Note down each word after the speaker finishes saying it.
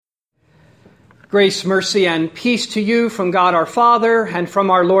Grace, mercy, and peace to you from God our Father and from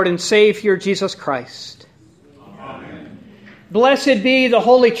our Lord and Savior, Jesus Christ. Amen. Blessed be the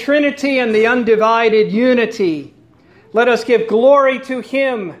Holy Trinity and the undivided unity. Let us give glory to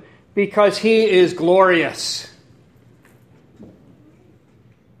him because he is glorious.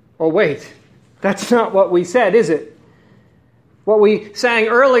 Oh, wait, that's not what we said, is it? What we sang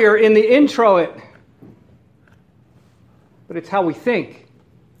earlier in the intro, but it's how we think.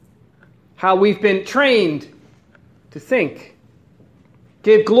 How we've been trained to think.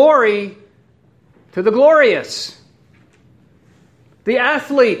 Give glory to the glorious. The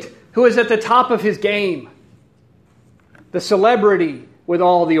athlete who is at the top of his game. The celebrity with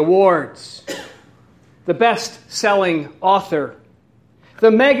all the awards. The best-selling author. The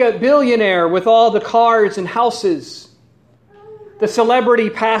mega billionaire with all the cars and houses. The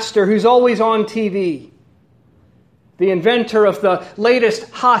celebrity pastor who's always on TV. The inventor of the latest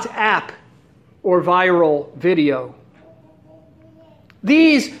hot app or viral video.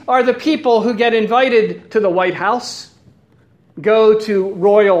 These are the people who get invited to the White House, go to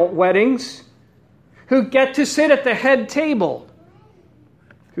royal weddings, who get to sit at the head table,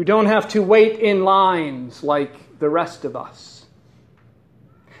 who don't have to wait in lines like the rest of us.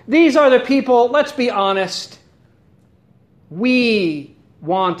 These are the people, let's be honest, we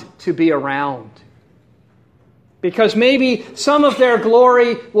want to be around. Because maybe some of their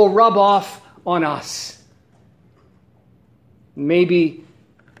glory will rub off on us. Maybe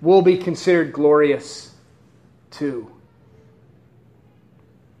we'll be considered glorious too.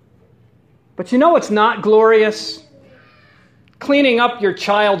 But you know what's not glorious? Cleaning up your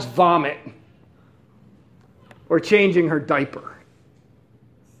child's vomit or changing her diaper.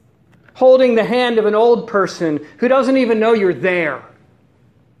 Holding the hand of an old person who doesn't even know you're there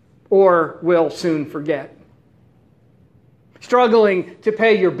or will soon forget. Struggling to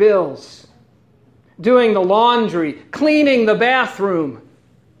pay your bills. Doing the laundry, cleaning the bathroom,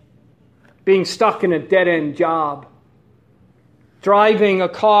 being stuck in a dead-end job, driving a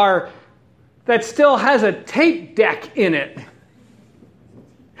car that still has a tape deck in it.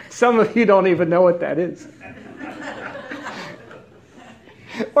 Some of you don't even know what that is.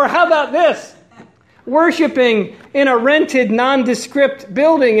 Or how about this? Worshiping in a rented, nondescript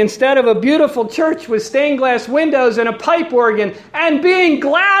building instead of a beautiful church with stained glass windows and a pipe organ and being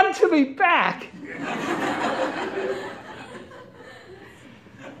glad to be back.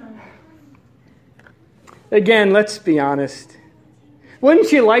 Again, let's be honest.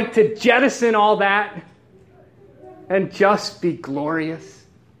 Wouldn't you like to jettison all that and just be glorious?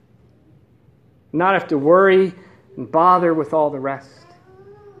 Not have to worry and bother with all the rest.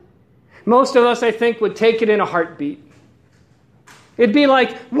 Most of us, I think, would take it in a heartbeat. It'd be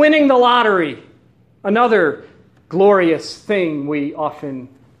like winning the lottery, another glorious thing we often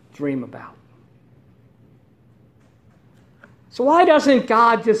dream about. So why doesn't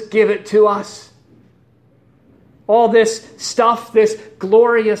God just give it to us? All this stuff, this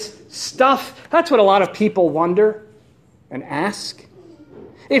glorious stuff. That's what a lot of people wonder and ask.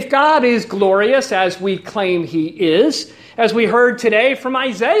 If God is glorious, as we claim he is, as we heard today from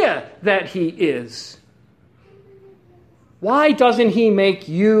Isaiah that he is, why doesn't he make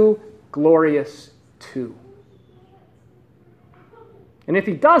you glorious too? And if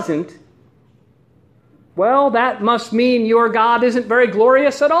he doesn't, well, that must mean your God isn't very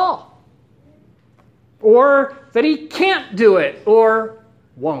glorious at all. Or that he can't do it, or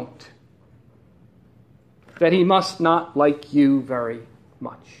won't. That he must not like you very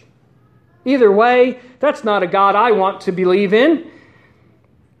much. Either way, that's not a God I want to believe in.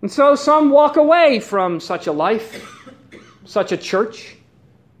 And so some walk away from such a life, such a church,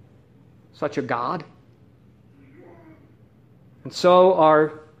 such a God. And so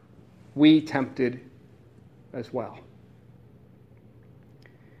are we tempted as well.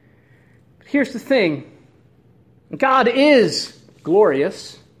 But here's the thing. God is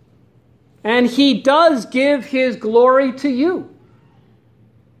glorious, and he does give his glory to you.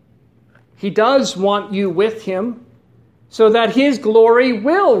 He does want you with him so that his glory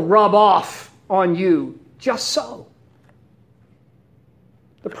will rub off on you just so.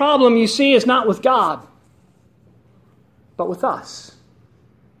 The problem, you see, is not with God, but with us.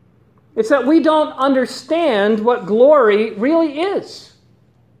 It's that we don't understand what glory really is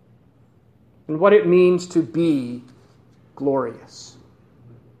and what it means to be glorious.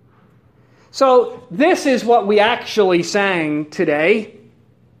 So this is what we actually sang today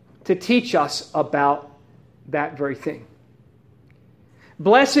to teach us about that very thing.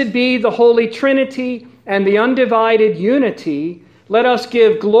 Blessed be the Holy Trinity and the undivided unity. Let us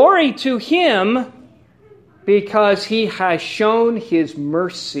give glory to him because he has shown his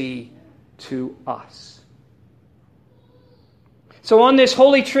mercy to us. So on this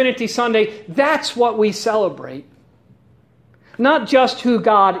Holy Trinity Sunday, that's what we celebrate. Not just who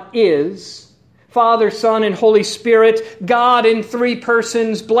God is, Father, Son, and Holy Spirit, God in three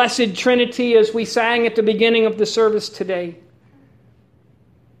persons, blessed Trinity, as we sang at the beginning of the service today,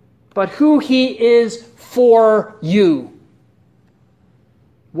 but who He is for you,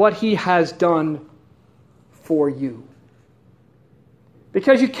 what He has done for you.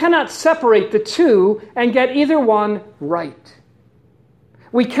 Because you cannot separate the two and get either one right.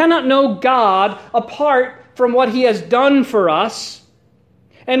 We cannot know God apart from what He has done for us,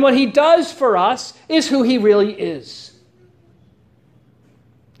 and what He does for us is who He really is.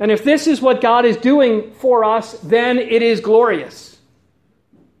 And if this is what God is doing for us, then it is glorious.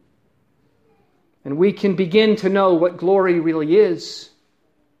 And we can begin to know what glory really is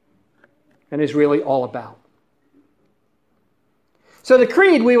and is really all about. So the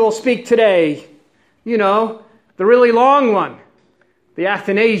creed we will speak today, the really long one, the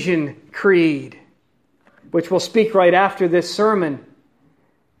Athanasian Creed, which we'll speak right after this sermon.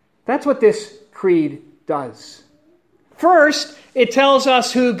 That's what this creed does. First, it tells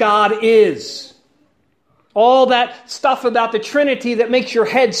us who God is. All that stuff about the Trinity that makes your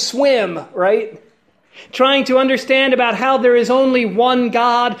head swim, right? Trying to understand about how there is only one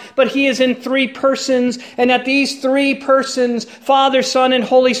God, but He is in three persons, and that these three persons, Father, Son, and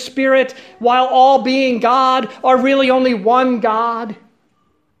Holy Spirit, while all being God, are really only one God.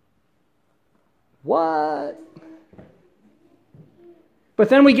 What? But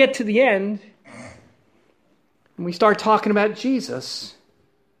then we get to the end, and we start talking about Jesus.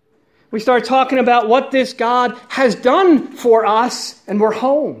 We start talking about what this God has done for us, and we're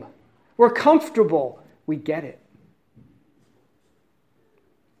home. We're comfortable. We get it.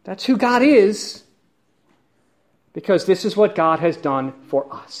 That's who God is, because this is what God has done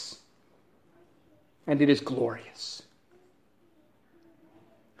for us. And it is glorious.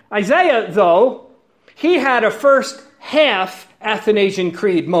 Isaiah, though, he had a first half Athanasian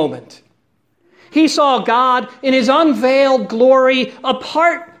Creed moment. He saw God in His unveiled glory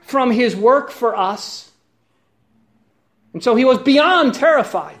apart from His work for us. And so he was beyond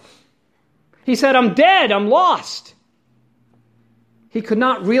terrified. He said, I'm dead, I'm lost. He could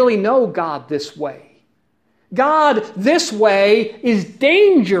not really know God this way. God this way is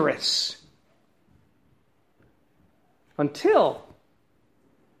dangerous. Until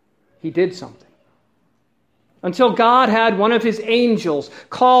He did something. Until God had one of His angels,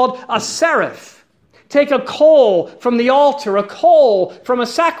 called a seraph, take a coal from the altar, a coal from a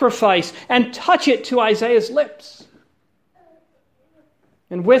sacrifice, and touch it to Isaiah's lips.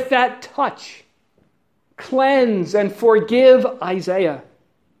 And with that touch, cleanse and forgive Isaiah.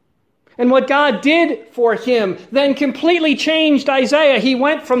 And what God did for him then completely changed Isaiah. He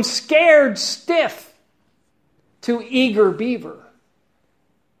went from scared stiff to eager beaver.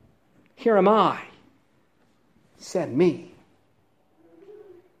 Here am I. Send me.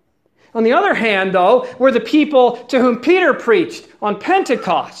 On the other hand, though, were the people to whom Peter preached on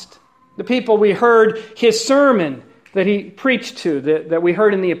Pentecost. The people we heard his sermon that he preached to, that we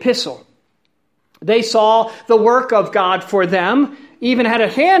heard in the epistle. They saw the work of God for them, even had a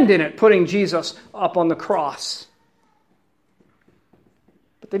hand in it, putting Jesus up on the cross.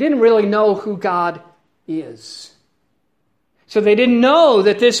 But they didn't really know who God is. So they didn't know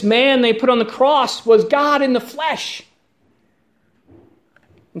that this man they put on the cross was God in the flesh.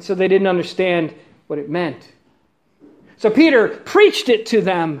 And so they didn't understand what it meant. So Peter preached it to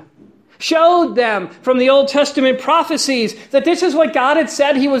them, showed them from the Old Testament prophecies that this is what God had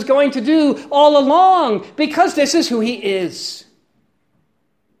said He was going to do all along, because this is who He is.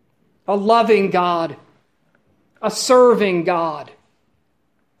 A loving God, a serving God,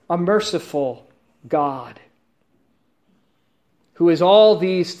 a merciful God, who is all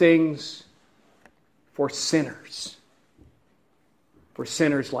these things for sinners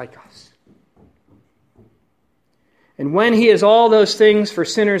like us. And when He is all those things for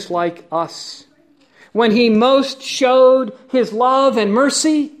sinners like us, when He most showed His love and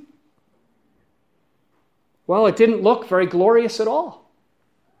mercy, well, it didn't look very glorious at all.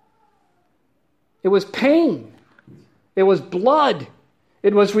 It was pain. It was blood.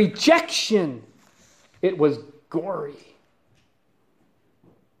 It was rejection. It was gory.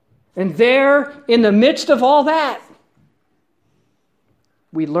 And there, in the midst of all that,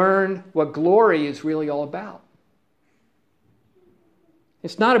 we learn what glory is really all about.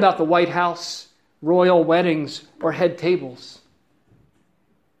 It's not about the White House, royal weddings, or head tables.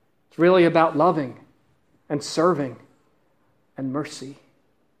 It's really about loving and serving and mercy.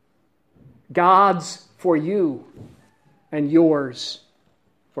 God's for you and yours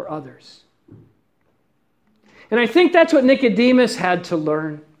for others. And I think that's what Nicodemus had to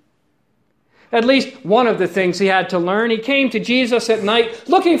learn. At least one of the things he had to learn. He came to Jesus at night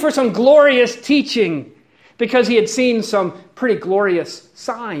looking for some glorious teaching because he had seen some pretty glorious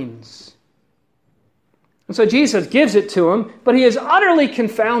signs. And so Jesus gives it to him, but he is utterly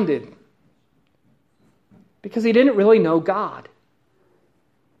confounded because he didn't really know God.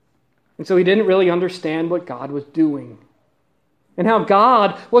 And so he didn't really understand what God was doing and how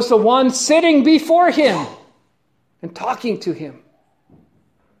God was the one sitting before him and talking to him.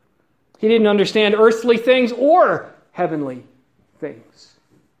 He didn't understand earthly things or heavenly things.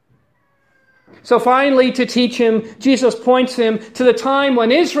 So finally, to teach him, Jesus points him to the time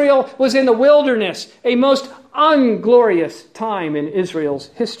when Israel was in the wilderness, a most unglorious time in Israel's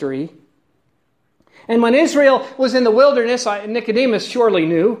history. And when Israel was in the wilderness, Nicodemus surely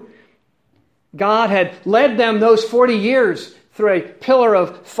knew, God had led them those 40 years through a pillar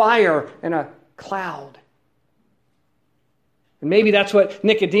of fire and a cloud. And maybe that's what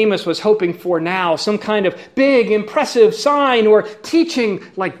Nicodemus was hoping for now, some kind of big, impressive sign or teaching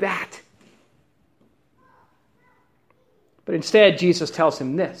like that. But instead, Jesus tells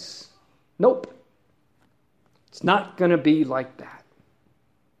him this. Nope. It's not going to be like that.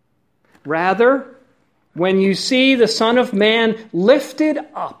 Rather, when you see the Son of Man lifted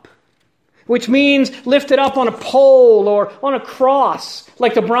up, which means lifted up on a pole or on a cross,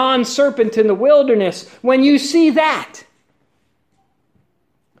 like the bronze serpent in the wilderness, when you see that,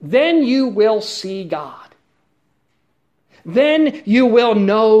 then you will see God. Then you will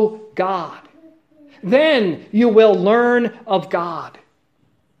know God. Then you will learn of God.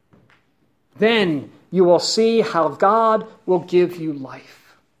 Then you will see how God will give you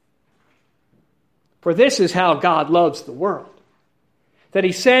life. For this is how God loves the world, that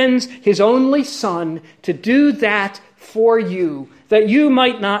he sends his only Son to do that for you, that you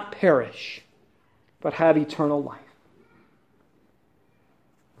might not perish, but have eternal life.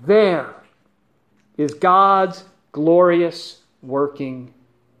 There is God's glorious working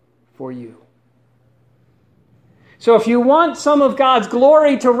for you. So if you want some of God's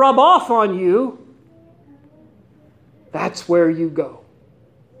glory to rub off on you, that's where you go.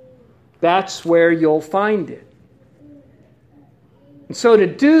 That's where you'll find it. And so to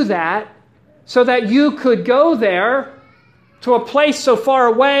do that, so that you could go there to a place so far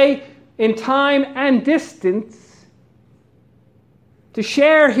away in time and distance, to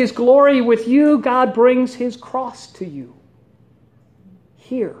share his glory with you, God brings his cross to you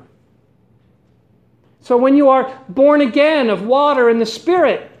here. So when you are born again of water and the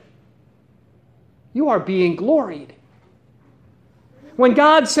Spirit, you are being gloried. When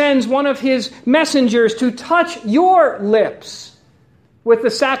God sends one of his messengers to touch your lips with the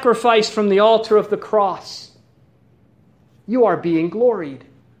sacrifice from the altar of the cross, you are being gloried.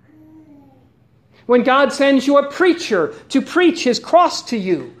 When God sends you a preacher to preach his cross to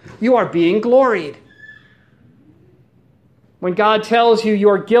you, you are being gloried. When God tells you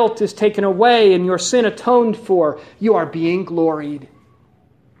your guilt is taken away and your sin atoned for, you are being gloried.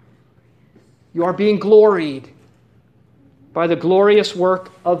 You are being gloried by the glorious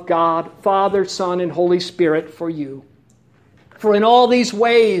work of God, Father, Son, and Holy Spirit for you. For in all these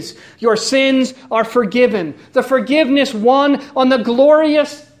ways, your sins are forgiven. The forgiveness won on the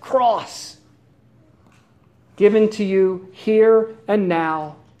glorious cross, given to you here and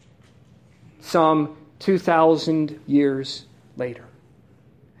now, some 2,000 years later.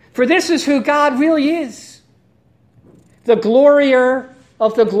 For this is who God really is. The glorier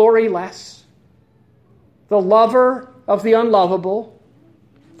of the gloryless, the lover of the unlovable,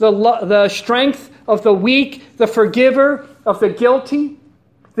 the strength of the weak, the forgiver of the guilty,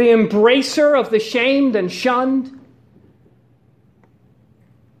 the embracer of the shamed and shunned.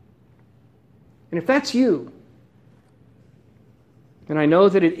 And if that's you, and I know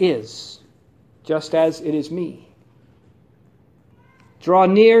that it is, just as it is me, draw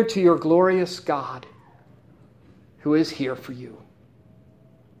near to your glorious God who is here for you.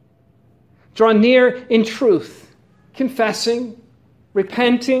 Draw near in truth, confessing,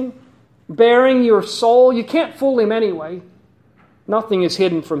 repenting, bearing your soul. You can't fool him anyway. Nothing is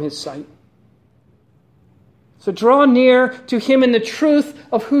hidden from his sight. So draw near to him in the truth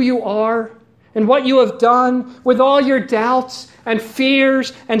of who you are and what you have done, with all your doubts and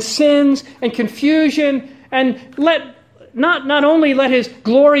fears and sins and confusion, and not only let his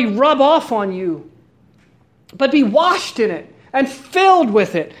glory rub off on you, but be washed in it and filled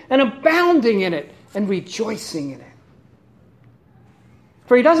with it and abounding in it and rejoicing in it.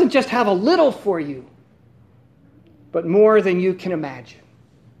 For he doesn't just have a little for you, but more than you can imagine.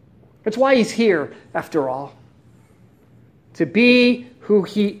 That's why he's here, after all, to be who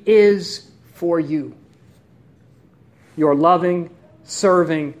he is for you. your loving,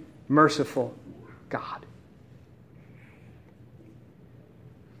 serving, merciful God.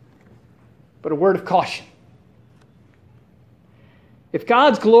 But a word of caution. If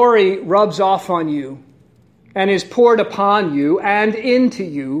God's glory rubs off on you and is poured upon you and into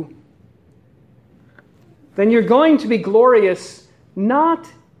you, then you're going to be glorious not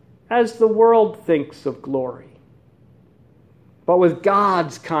as the world thinks of glory, but with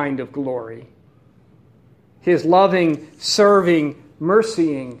God's kind of glory. His loving, serving,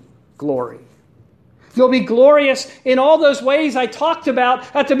 mercying glory. You'll be glorious in all those ways I talked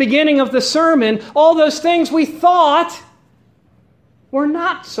about at the beginning of the sermon, all those things we thought were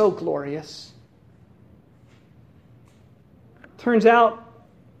not so glorious. Turns out,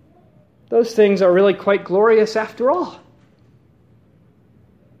 those things are really quite glorious after all.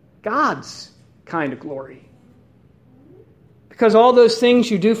 God's kind of glory. Because all those things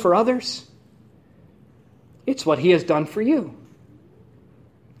you do for others, it's what He has done for you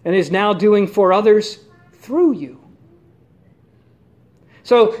and is now doing for others through you.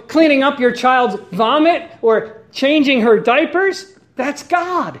 So cleaning up your child's vomit or changing her diapers, that's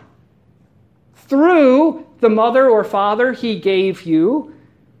God. Through the mother or father He gave you,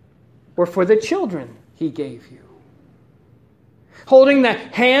 or for the children He gave you. Holding the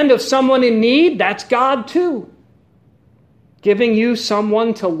hand of someone in need, that's God too. Giving you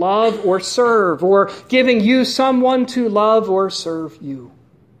someone to love or serve, or giving you someone to love or serve you.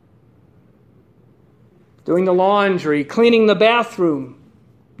 Doing the laundry, cleaning the bathroom.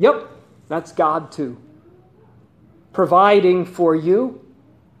 Yep, that's God too. Providing for you,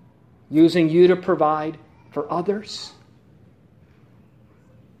 using you to provide for others.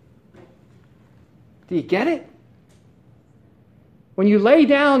 Do you get it? When you lay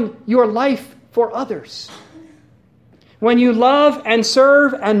down your life for others, when you love and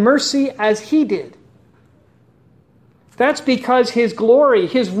serve and mercy as He did, that's because His glory,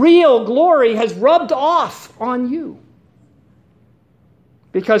 His real glory, has rubbed off on you.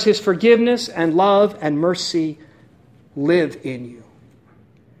 Because His forgiveness and love and mercy live in you.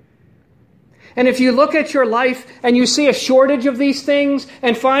 And if you look at your life and you see a shortage of these things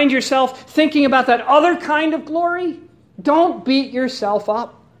and find yourself thinking about that other kind of glory, don't beat yourself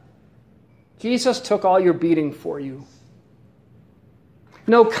up. Jesus took all your beating for you.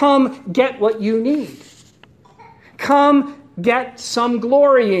 No, come get what you need. Come get some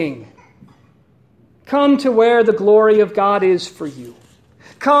glorying. Come to where the glory of God is for you.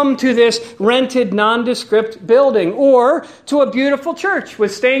 Come to this rented, nondescript building, or to a beautiful church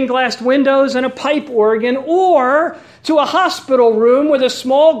with stained glass windows and a pipe organ, or to a hospital room with a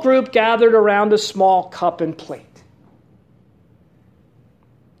small group gathered around a small cup and plate.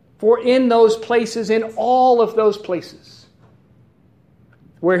 For in those places, in all of those places,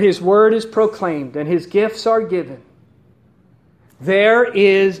 where His word is proclaimed and His gifts are given, there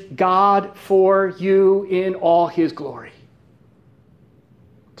is God for you in all His glory.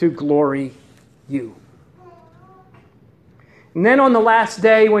 To glory you. And then on the last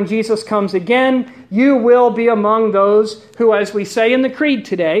day, when Jesus comes again, you will be among those who, as we say in the Creed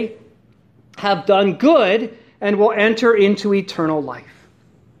today, have done good and will enter into eternal life.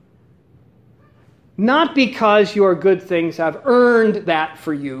 Not because your good things have earned that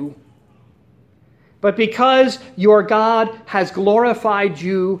for you, but because your God has glorified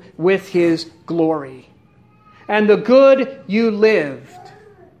you with His glory. And the good you lived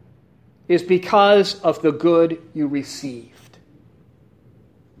is because of the good you received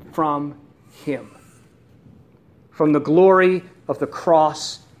from Him, from the glory of the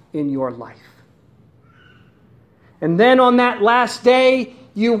cross in your life. And then on that last day,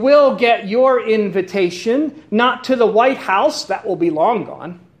 you will get your invitation, not to the White House, that will be long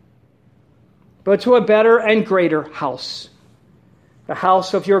gone, but to a better and greater house, the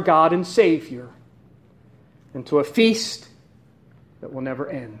house of your God and Savior, and to a feast that will never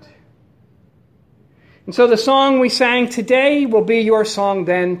end. And so the song we sang today will be your song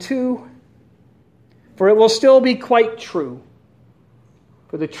then too, for it will still be quite true,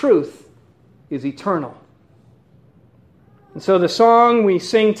 for the truth is eternal. And so the song we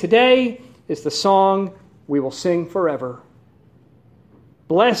sing today is the song we will sing forever.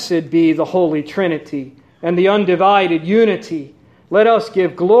 Blessed be the Holy Trinity and the undivided unity. Let us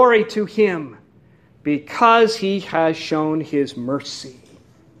give glory to Him because He has shown His mercy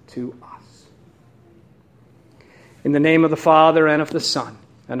to us. In the name of the Father, and of the Son,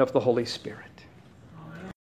 and of the Holy Spirit.